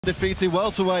Defeated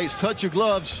welterweights, touch of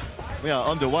gloves. We are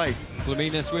underway.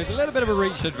 Fleminas with a little bit of a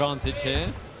reach advantage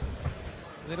here.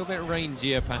 A little bit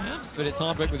rangier perhaps, but it's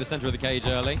Hardwick with the centre of the cage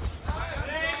early.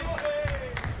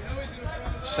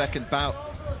 Second bout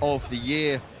of the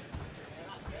year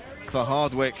for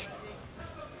Hardwick.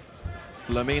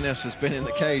 Fleminas has been in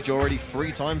the cage already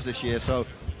 3 times this year, so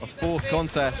a 4th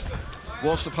contest.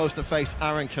 Was supposed to face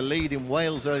Aaron Khalid in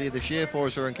Wales earlier this year for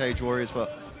us here in Cage Warriors,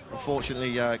 but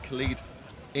unfortunately Khalid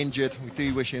injured. We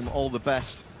do wish him all the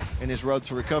best in his road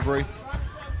to recovery.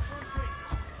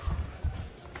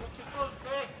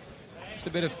 Just a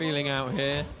bit of feeling out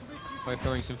here by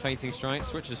throwing some feinting strikes.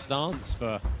 Switch of stance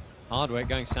for Hardwick,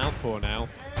 going southpaw now.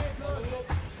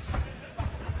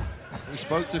 We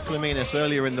spoke to Fleminas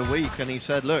earlier in the week and he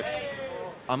said, look,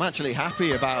 I'm actually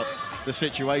happy about the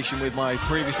situation with my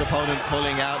previous opponent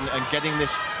pulling out and getting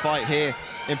this fight here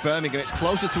in Birmingham. It's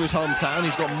closer to his hometown.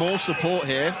 He's got more support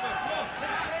here.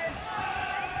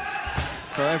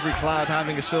 For every cloud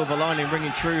having a silver lining,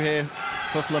 ringing true here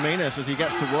for Fleminas as he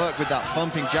gets to work with that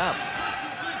pumping jab.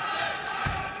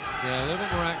 Yeah, a little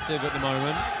bit more active at the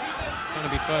moment. Trying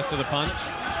to be first to the punch.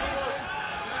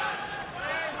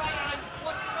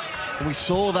 And we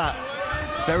saw that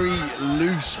very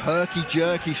loose,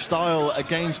 herky-jerky style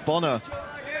against Bonner.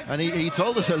 And he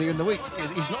told us earlier in the week,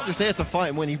 he's not just here to fight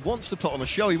and win, he wants to put on a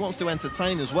show, he wants to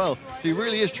entertain as well. So he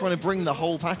really is trying to bring the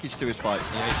whole package to his fights.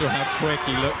 Yeah, you saw how quick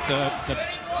he looked to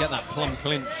get that plumb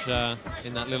clinch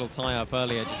in that little tie-up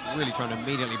earlier, just really trying to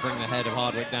immediately bring the head of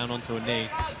Hardwick down onto a knee.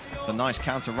 A nice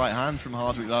counter right hand from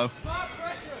Hardwick, though.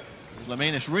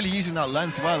 Fleminas really using that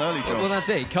length well early, John. Well, that's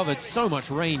it. He covered so much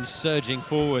range surging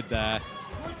forward there.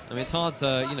 I mean, it's hard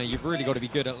to, you've really got to be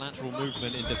good at lateral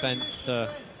movement in defense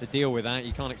to deal with that.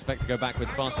 You can't expect to go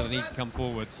backwards faster than he can come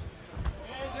forwards.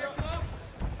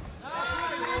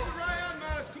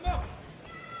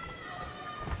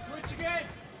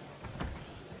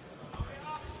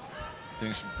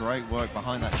 Doing some great work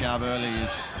behind that jab early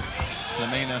is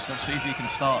Fleminas. Let's see if he can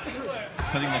start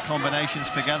putting the combinations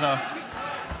together.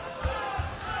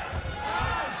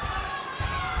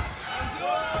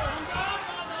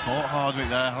 Caught Hardwick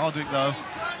there. Hardwick, though,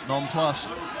 nonplussed.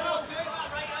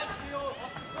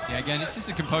 Yeah, again, it's just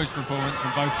a composed performance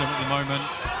from both of them at the moment.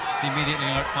 He immediately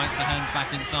fights the hands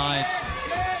back inside.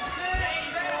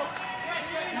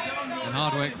 And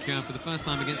Hardwick, for the first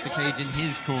time against the cage in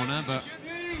his corner, but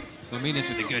Fleminas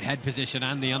with a good head position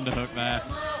and the underhook there.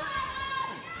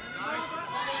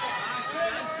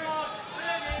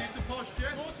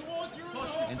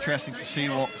 Interesting to see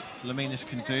what Fleminas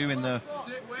can do in the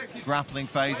grappling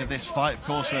phase of this fight. Of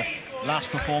course, the last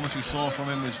performance we saw from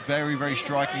him was very, very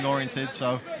striking oriented,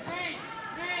 so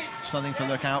something to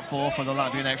look out for the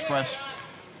Latvian Express.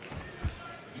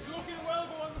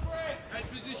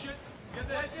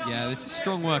 Yeah, this is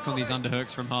strong work on these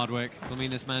underhooks from Hardwick.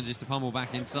 Fleminas manages to pummel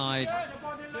back inside.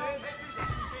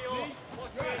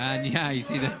 And yeah, you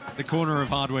see the corner of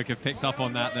Hardwick have picked up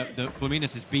on that.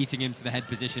 Fleminas is beating him to the head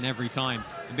position every time.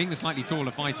 And being the slightly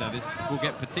taller fighter, this will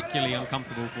get particularly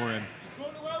uncomfortable for him.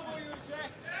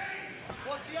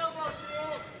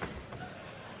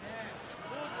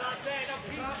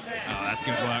 Oh, that's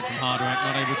good work from Hardwick.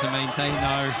 Not able to maintain,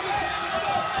 though.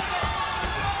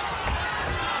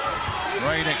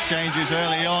 Great exchanges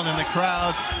early on, and the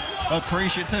crowd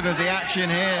appreciative of the action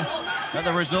here at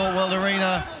the Resort World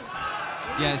Arena.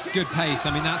 Yeah, it's good pace.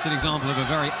 I mean, that's an example of a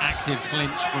very active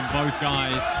clinch from both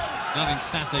guys. Nothing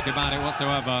static about it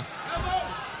whatsoever.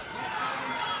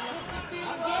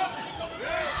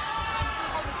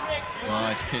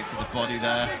 Nice kick to the body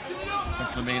there from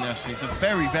Fleminas. He's a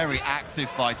very, very active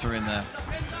fighter in there.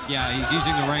 Yeah, he's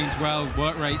using the range well.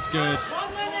 Work rate's good.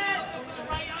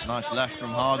 Nice left from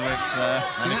Hardwick there,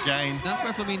 and again. That's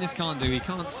what Fleminas can't do. He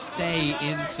can't stay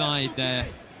inside there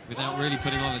without really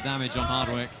putting on the damage on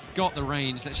Hardwick. Got the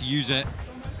range, let's use it.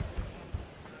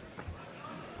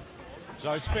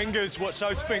 Those fingers, watch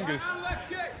those fingers.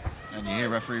 And you hear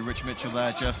referee Rich Mitchell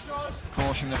there just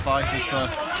cautioning the fighters for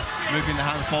moving the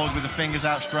hand forward with the fingers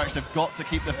outstretched. They've got to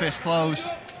keep the fist closed.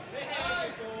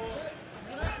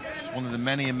 It's one of the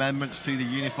many amendments to the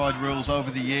unified rules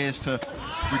over the years to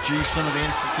reduce some of the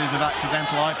instances of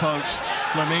accidental eye pokes.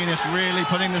 Fleminas really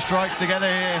putting the strikes together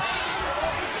here.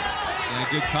 Yeah,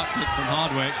 good cut kick from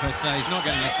Hardwick, but he's not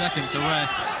getting a second to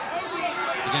rest.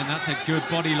 Again, that's a good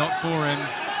body lock for him.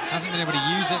 Hasn't been able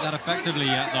to use it that effectively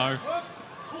yet, though.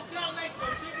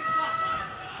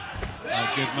 A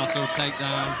good muscle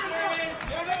takedown.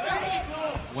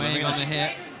 Weighing on the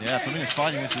hip. Yeah, Fleminas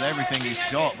fighting this with everything he's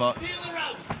got, but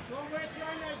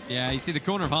Yeah, you see the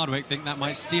corner of Hardwick think that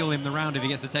might steal him the round if he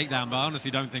gets the takedown, but I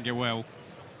honestly don't think it will.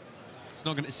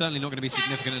 It's certainly not going to be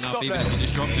significant enough, even if you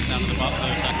just dropped him down to the butt for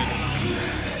a second.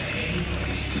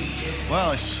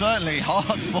 Well, it's certainly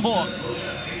hard fought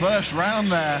first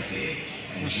round there.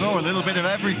 We saw a little bit of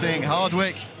everything.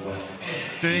 Hardwick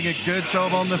doing a good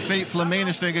job on the feet.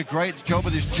 Fleminas doing a great job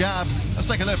with his jab. Let's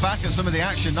take a look back at some of the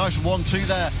action. Nice 1-2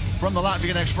 there from the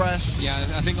Latvian Express. Yeah,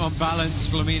 I think on balance,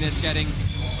 Fleminas getting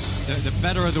the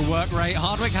better of the work rate.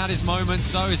 Hardwick had his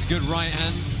moments, though. His good right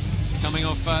hand coming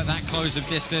off that close of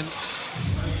distance.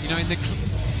 You know, in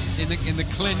the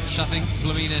clinch, I think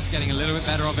Fleminas getting a little bit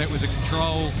better of it with the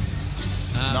control.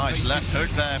 Nice left hook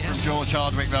there from George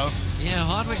Hardwick, though. Yeah,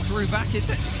 Hardwick threw back. It's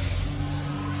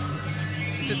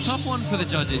a tough one for the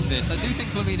judges, this. I do think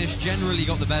Fleminas generally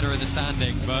got the better of the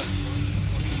standing, but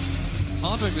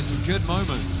Hardwick with some good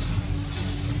moments.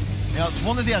 Yeah, it's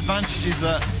one of the advantages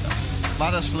that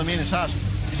Madars Fleminas has.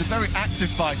 He's a very active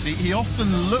fighter. He often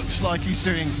looks like he's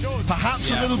doing perhaps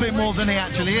a little bit more than he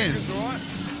actually is.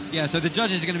 Yeah, so the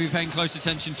judges are going to be paying close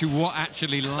attention to what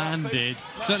actually landed,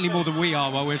 certainly more than we are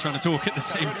while we're trying to talk at the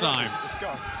same time.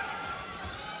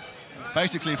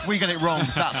 Basically, if we get it wrong,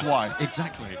 that's why.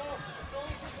 Exactly.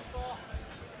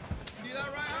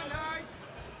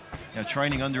 Yeah,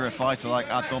 training under a fighter like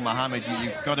Abdul Mohammed,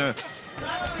 you've got to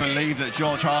believe that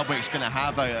George Hardwick's going to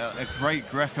have a great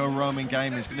Greco-Roman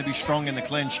game. He's going to be strong in the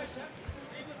clinch.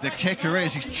 The kicker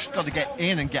is he's just got to get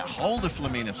in and get hold of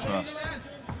Fleminas first.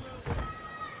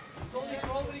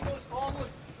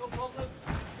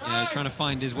 Yeah, he's trying to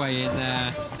find his way in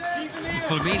there.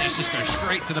 Fleminas just goes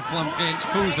straight to the plump clinch,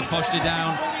 pulls the posture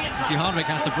down. You see Hardwick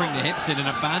has to bring the hips in and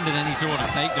abandon any sort of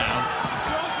takedown.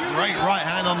 Great right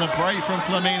hand on the break from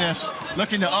Fleminas,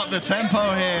 looking to up the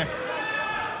tempo here.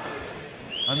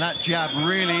 And that jab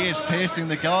really is piercing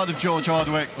the guard of George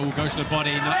Hardwick. Oh, goes to the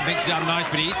body, mixes it up nice,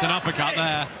 but he eats an uppercut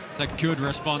there. It's a good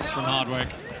response from Hardwick.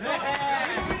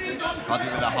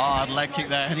 Hardwick with a hard leg kick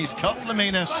there, and he's cut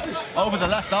Fleminas over the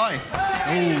left eye.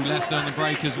 Oh, left on the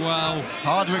break as well.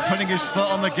 Hardwick putting his foot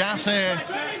on the gas here.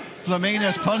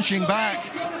 Fleminas punching back.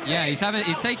 Yeah, he's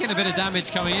taking a bit of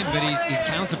damage coming in, but he's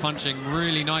counter-punching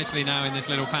really nicely now in this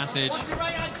little passage.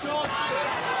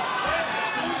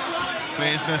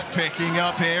 Business picking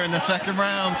up here in the second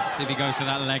round. See if he goes to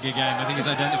that leg again. I think he's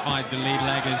identified the lead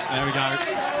leg as... There we go.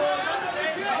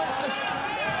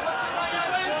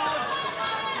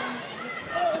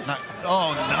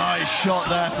 Oh, nice shot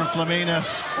there from Fleminas.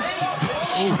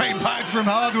 Straight back from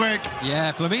Hardwick.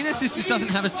 Yeah, Fleminas just doesn't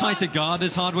have as tight a guard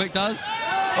as Hardwick does.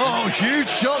 Oh, huge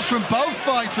shots from both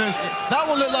fighters. That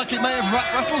one looked like it may have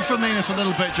rattled Fleminas a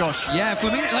little bit, Josh. Yeah,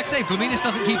 Fleminas, like I say, Fleminas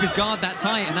doesn't keep his guard that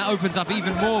tight, and that opens up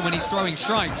even more when he's throwing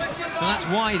strikes. So that's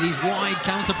why these wide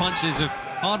counter punches of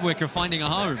Hardwick are finding a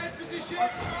home.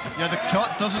 Yeah, the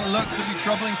cut doesn't look to be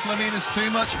troubling Fleminas too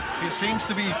much. It seems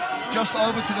to be just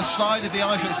over to the side of the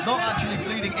eye, so it's not actually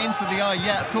bleeding into the eye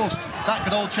yet. Of course, that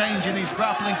could all change in these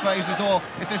grappling phases or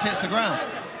if this hits the ground.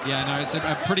 Yeah, no, it's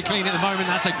pretty clean at the moment.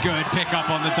 That's a good pickup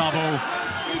on the double.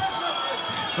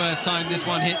 First time this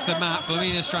one hits the mat.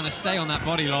 Fleminas trying to stay on that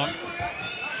body lock.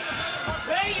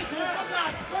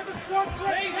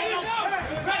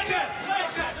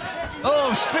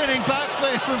 Oh, spinning back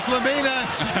fist from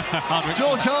Fleminas.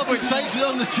 George Hardwick takes it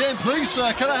on the chin. Please,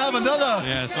 sir, can I have another?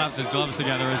 Yeah, slaps his gloves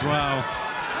together as well.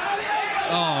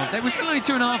 Oh, they were still only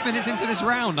 2.5 minutes into this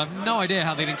round. I've no idea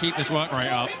how they didn't keep this work rate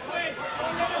up.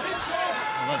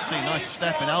 Well, let's see, nice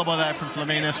step and elbow there from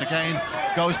Fleminas. Again,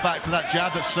 goes back to that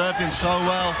jab that served him so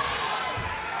well.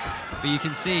 But you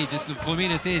can see just that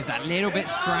Fleminas is that little bit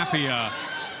scrappier.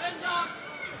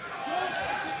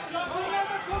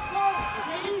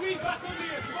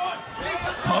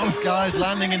 Both guys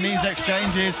landing in these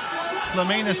exchanges.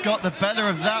 Fleminas got the better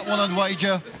of that one on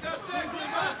wager.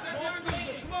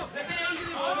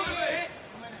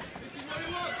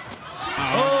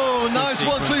 Oh, nice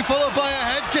 1-2 followed by a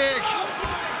head kick.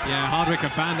 Yeah, Hardwick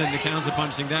abandoned the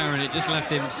counter-punching there, and it just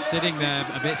left him sitting there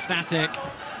a bit static.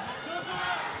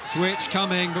 Switch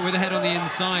coming, but with the head on the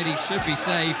inside, he should be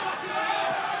safe.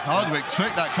 Hardwick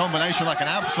took that combination like an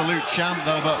absolute champ,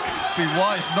 though, but be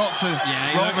wise not to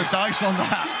roll the dice on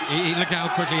that. Look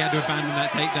how quickly he had to abandon that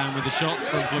takedown with the shots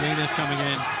from Fleminas coming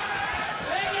in.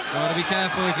 Got to be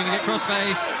careful, he's going to get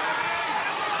cross-faced.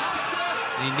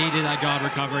 He needed that guard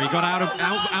recovery. He got out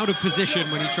of position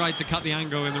when he tried to cut the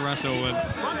angle in the wrestle, and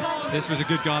this was a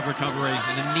good guard recovery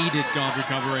and a needed guard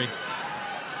recovery.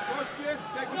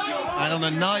 And on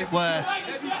a night where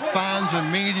fans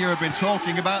and media have been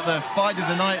talking about the fight of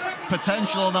the night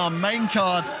potential on our main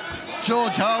card,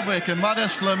 George Hardwick and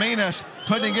Madars Fleminas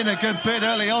putting in a good bid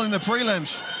early on in the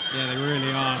prelims. Yeah, they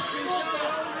really are.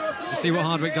 Let's see what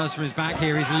Hardwick does from his back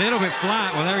here. He's a little bit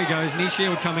flat. Well, there he goes. Knee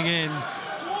shield coming in.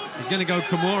 He's going to go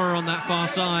Kimura on that far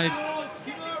side.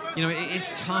 You know,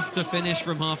 it's tough to finish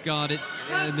from half guard. It's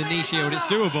the knee shield. It's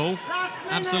doable,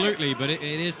 absolutely, but it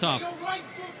is tough.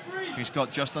 He's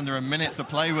got just under a minute to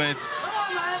play with.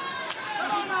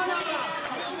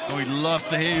 We'd love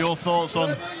to hear your thoughts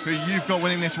on who you've got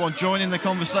winning this one. Join in the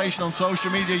conversation on social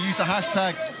media. Use the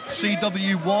hashtag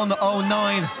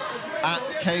CW109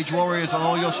 at Cage Warriors on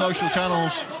all your social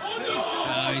channels.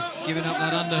 He's giving up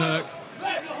that underhook.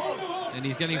 And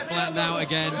he's getting flattened out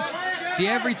again. See,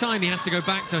 every time he has to go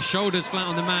back to shoulders flat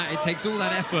on the mat, it takes all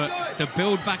that effort to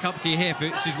build back up to your hip,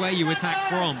 which is where you attack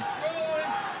from.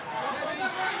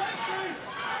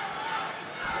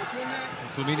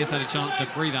 Fleminas had a chance to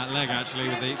free that leg, actually,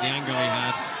 with the angle he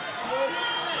had.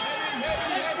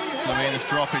 Fleminas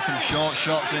dropping some short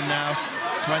shots in now.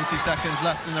 20 seconds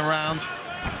left in the round.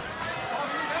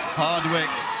 Hardwick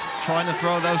trying to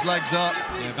throw those legs up.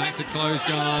 Yeah, back to close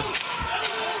guard.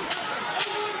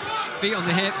 Feet on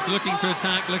the hips, looking to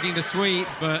attack, looking to sweep,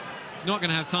 but he's not going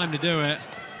to have time to do it.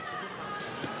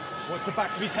 Watch the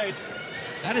back of his head.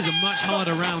 That is a much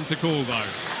harder round to call, though.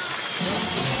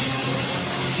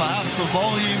 Perhaps the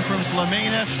volume from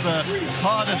Fleminas, the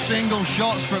harder single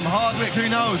shots from Hardwick, who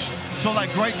knows? Saw that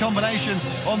great combination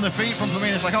on the feet from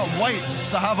Fleminas. I can't wait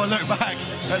to have a look back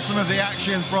at some of the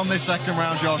action from this second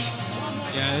round, Josh.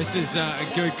 Yeah, this is a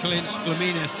good clinch.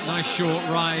 Fleminas, nice short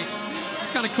right.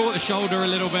 Just kind of caught the shoulder a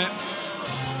little bit.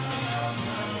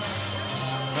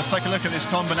 Let's take a look at this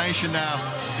combination now.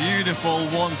 Beautiful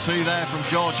 1-2 there from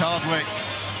George Hardwick.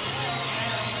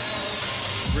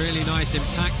 Really nice,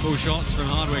 impactful shots from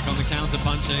Hardwick on the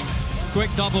counter-punching. Quick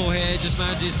double here, just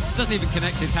manages, doesn't even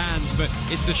connect his hands, but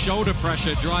it's the shoulder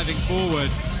pressure driving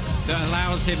forward that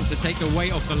allows him to take the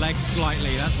weight off the legs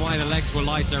slightly. That's why the legs were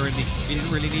lighter and he didn't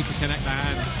really need to connect the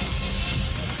hands.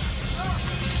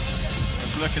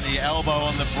 Let's look at the elbow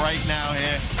on the break now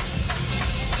here.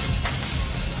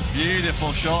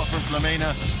 Beautiful shot from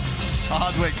Fleminas.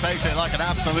 Hardwick takes it like an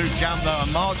absolute jam though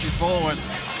and marches forward.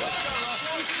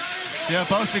 Yeah,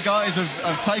 both the guys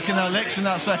have taken their licks in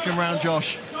that second round,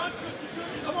 Josh.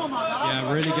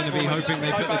 Yeah, really going to be hoping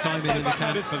they put the time in the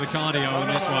camp for the cardio on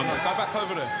this one. Go back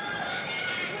over there.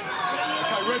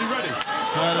 Okay, ready.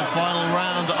 Third and final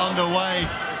round underway.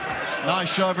 Nice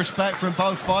show of respect from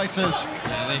both fighters.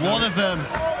 Yeah, one of them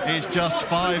is just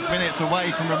 5 minutes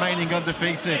away from remaining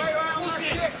undefeated.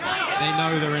 They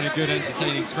know they're in a good,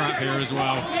 entertaining scrap here as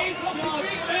well.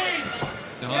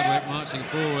 So Hardwick marching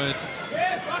forward.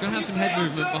 Going to have some head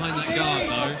movement behind that guard,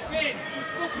 though.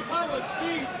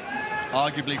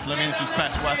 Arguably, Fleminas'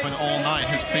 best weapon all night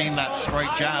has been that straight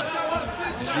jab.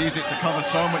 He's used it to cover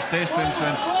so much distance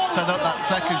and set up that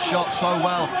second shot so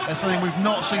well. That's something we've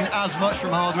not seen as much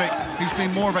from Hardwick, who's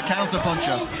been more of a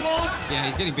counter-puncher. Yeah,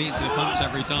 he's getting beaten to the punch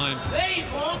every time.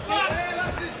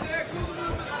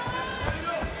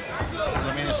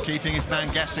 Fleminas keeping his man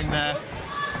guessing there.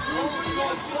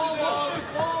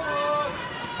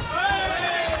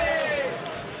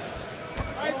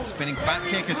 Spinning back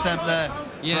kick attempt there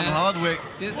from Hardwick.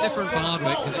 See, it's different for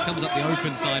Hardwick because it comes up the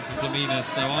open side for Fleminas,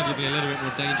 so arguably a little bit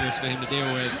more dangerous for him to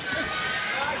deal with.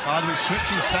 Hardwick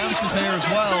switching stances here as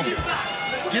well,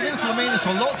 giving Fleminas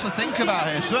a lot to think about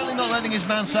here, certainly not letting his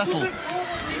man settle.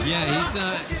 Yeah, he's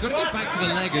got to get back to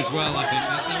the leg as well, I think.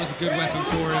 That was a good weapon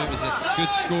for him. It was a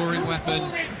good scoring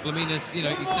weapon. Fleminas, you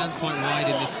know, he stands quite wide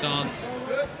in this stance.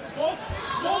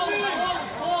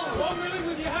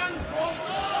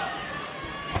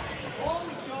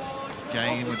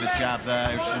 Gain with the jab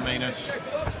there, Fleminas.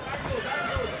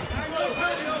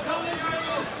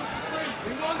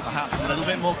 Perhaps a little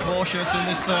bit more cautious in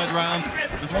this third round.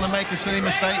 Doesn't want to make a silly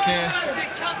mistake here.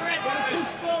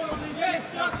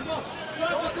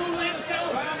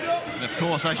 And of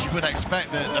course, as you would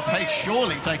expect, the pace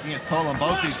surely taking its toll on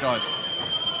both these guys.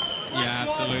 Yeah,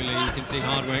 absolutely. You can see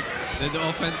Hardwick. The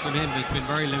offense from him has been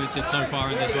very limited so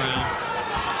far in this round.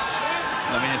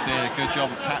 Fleminas did a good job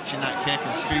of catching that kick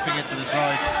and scooping it to the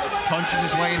side. Punches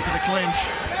his way into the clinch.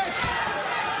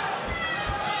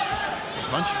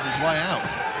 Punches his way out.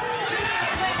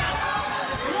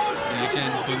 And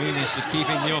again, Fleminas just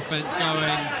keeping the offense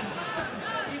going.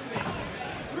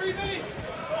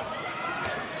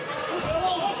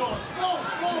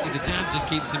 The jab just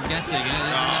keeps him guessing.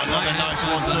 Another nice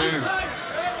one too.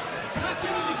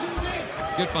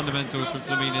 It's good fundamentals from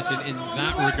Fleminas in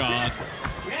that regard.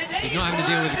 He's not having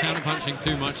to deal with the counter-punching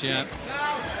too much yet.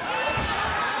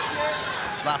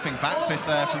 Slapping back fist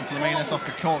there from Fleminas off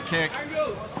the court kick.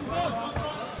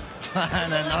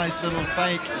 And a nice little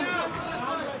fake.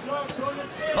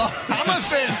 Oh, hammer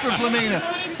fist from Fleminas.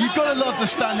 You've got to love the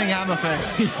standing hammer fist.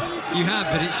 You have,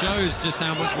 but it shows just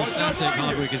how much more static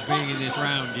Hardwick is being in this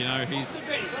round. You know,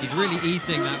 he's really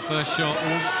eating that first shot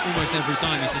almost every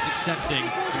time. He's just accepting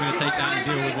you're going to take that and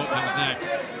deal with what comes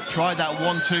next. Tried that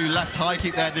 1-2 left high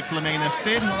kick there, did Fleminas.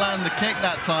 Didn't land the kick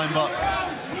that time, but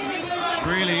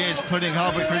really is putting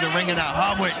Hardwick through the ringer now.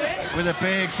 Hardwick with a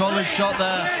big, solid shot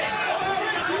there.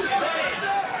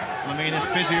 Fleminas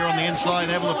busier on the inside,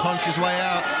 able to punch his way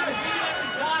out.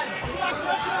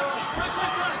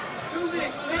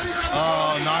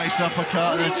 Oh, nice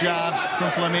uppercut and a jab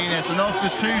from Fleminas. And off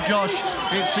the two, Josh,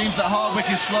 it seems that Hardwick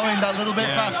is slowing that little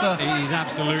bit faster. He's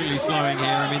absolutely slowing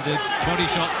here. I mean, the body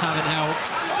shots haven't helped.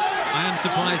 I am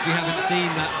surprised we haven't seen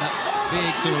that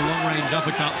big sort of long-range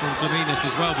uppercut from Fleminas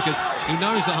as well, because he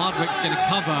knows that Hardwick's going to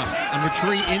cover and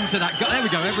retreat into that guard. There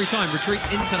we go, every time retreats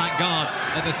into that guard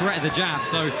at the threat of the jab.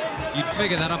 So you'd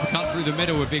figure that uppercut through the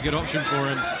middle would be a good option for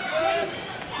him.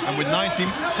 And with 90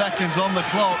 seconds on the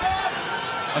clock,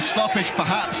 a stoppage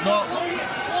perhaps not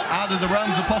out of the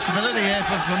realms of possibility here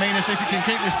for Fleminas if he can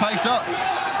keep this pace up.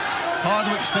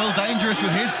 Hardwick still dangerous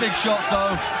with his big shots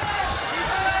though.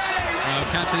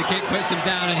 Catch of the kick puts him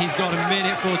down, and he's got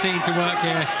 1:14 to work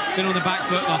here. Been on the back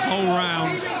foot the whole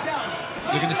round.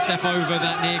 They're going to step over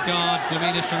that near guard.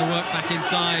 Fleminas trying to work back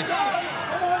inside.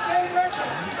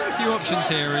 He's got a few options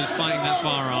here. He's fighting that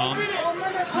far arm.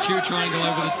 Shoot a triangle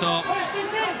over the top.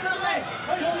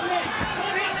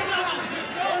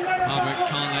 Hardwick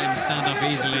can't let him stand up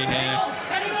easily here.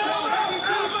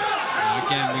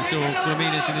 Again, we saw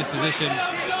Fleminas in this position.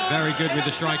 Very good with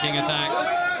the striking attacks.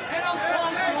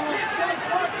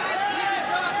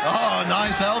 Oh,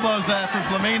 nice elbows there from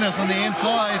Fleminas on the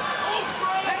inside.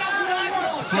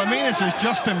 Fleminas has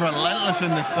just been relentless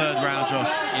in this third round, Josh.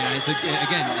 Yeah, it's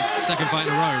again, second fight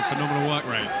in a row, phenomenal work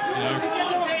rate. You know,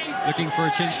 looking for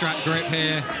a chin strap grip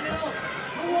here.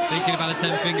 Thinking about a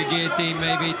 10-finger guillotine,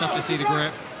 maybe. Tough to see the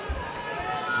grip.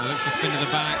 Looks to spin to the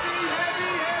back.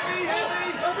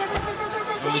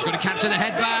 Oh, he's going to capture the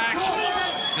head back,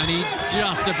 and he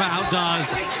just about does.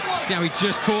 See how he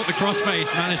just caught the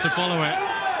crossface, managed to follow it.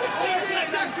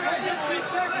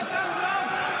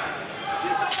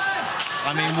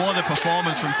 I mean, what a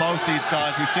performance from both these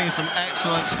guys. We've seen some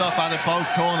excellent stuff out of both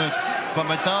corners, but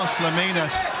Madars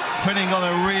Fleminas putting on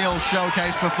a real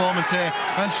showcase performance here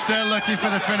and still looking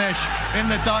for the finish in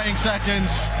the dying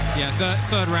seconds. Yeah,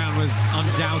 third round was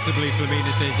undoubtedly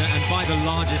Fleminas', and by the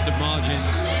largest of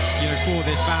margins, you know, for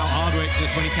this bout. Hardwick,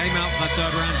 just when he came out for that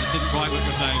third round, just didn't quite look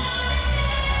the same.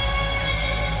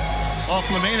 Well,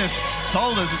 Fleminas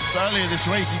told us earlier this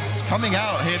week he's coming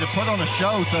out here to put on a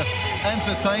show, to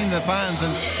entertain the fans,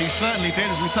 and he certainly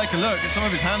did as we take a look at some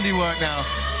of his handiwork now.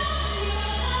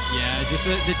 Yeah, just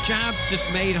the jab just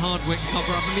made Hardwick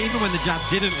cover up. I mean, even when the jab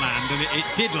didn't land, and it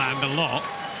did land a lot,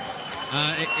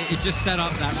 it just set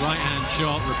up that right-hand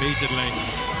shot repeatedly.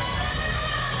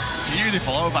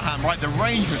 Beautiful overhand, right? The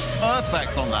range was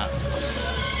perfect on that.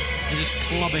 They're just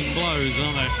clubbing blows,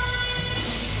 aren't they?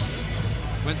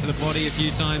 Went to the body a few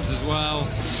times as well.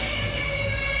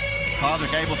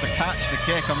 Hardwick able to catch the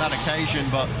kick on that occasion,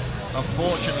 but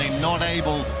unfortunately not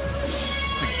able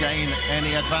to gain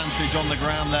any advantage on the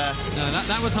ground there. No,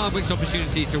 that was Hardwick's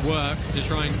opportunity to work, to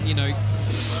try and, you know,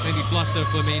 maybe fluster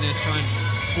Fleminas, try and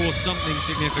force something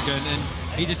significant, and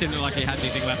he just didn't look like he had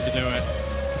anything left to do it.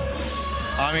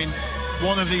 I mean,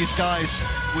 one of these guys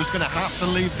was going to have to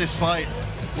leave this fight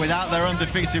without their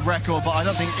undefeated record, but I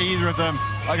don't think either of them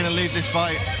are going to leave this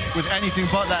fight with anything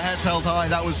but their heads held high.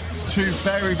 That was two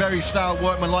very, very stout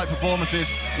workmanlike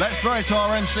performances. Let's throw it to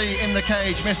our MC in the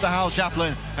cage, Mr. Hal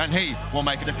Chaplin, and he will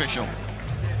make it official.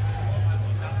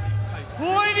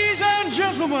 Ladies and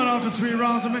gentlemen, after 3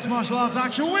 rounds of mixed martial arts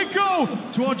action, we go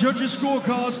to our judges'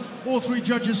 scorecards. All 3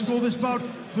 judges score this bout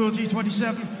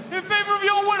 30-27 in favor of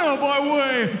your winner by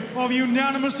way of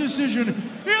unanimous decision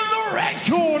in the red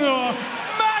corner,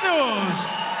 Madars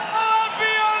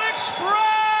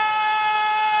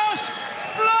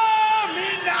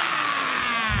Fleminas!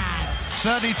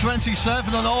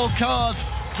 30-27 on all cards.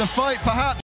 The fight perhaps